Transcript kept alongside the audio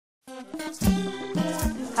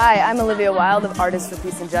Hi, I'm Olivia Wilde of Artists for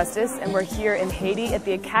Peace and Justice, and we're here in Haiti at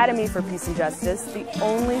the Academy for Peace and Justice, the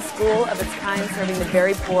only school of its kind serving the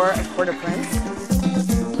very poor of Port-au-Prince.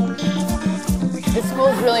 This school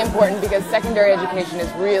is really important because secondary education is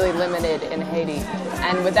really limited in Haiti,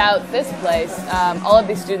 and without this place, all of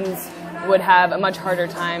these students would have a much harder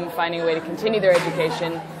time finding a way to continue their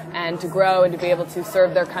education and to grow and to be able to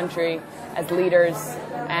serve their country as leaders,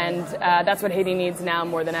 and that's what Haiti needs now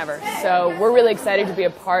more than ever. So we're really excited to be a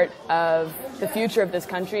part of the future of this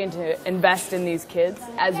country and to invest in these kids.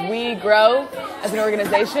 As we grow as an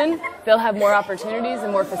organization, they'll have more opportunities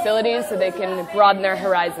and more facilities so they can broaden their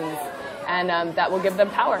horizons, and that will give them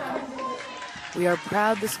power. We are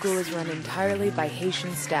proud the school is run entirely by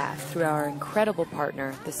Haitian staff through our incredible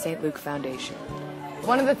partner, the St. Luke Foundation.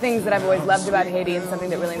 One of the things that I've always loved about Haiti and something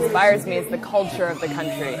that really inspires me is the culture of the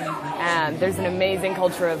country. And there's an amazing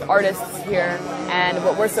culture of artists here, and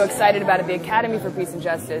what we're so excited about at the Academy for Peace and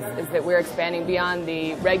Justice is that we're expanding beyond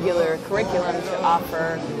the regular curriculum to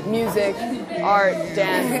offer music, art,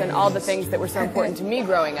 dance, and all the things that were so important to me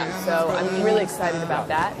growing up. So I'm really excited about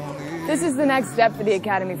that. This is the next step for the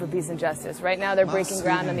Academy for Peace and Justice. Right now they're breaking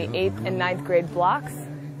ground on the 8th and 9th grade blocks.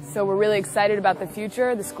 So we're really excited about the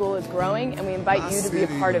future. The school is growing, and we invite you to be a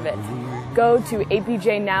part of it. Go to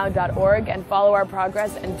apjnow.org and follow our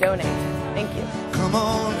progress and donate. Thank you. Come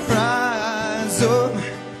on, rise up.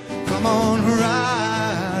 Come on,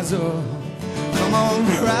 rise up. Come on,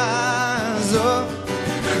 rise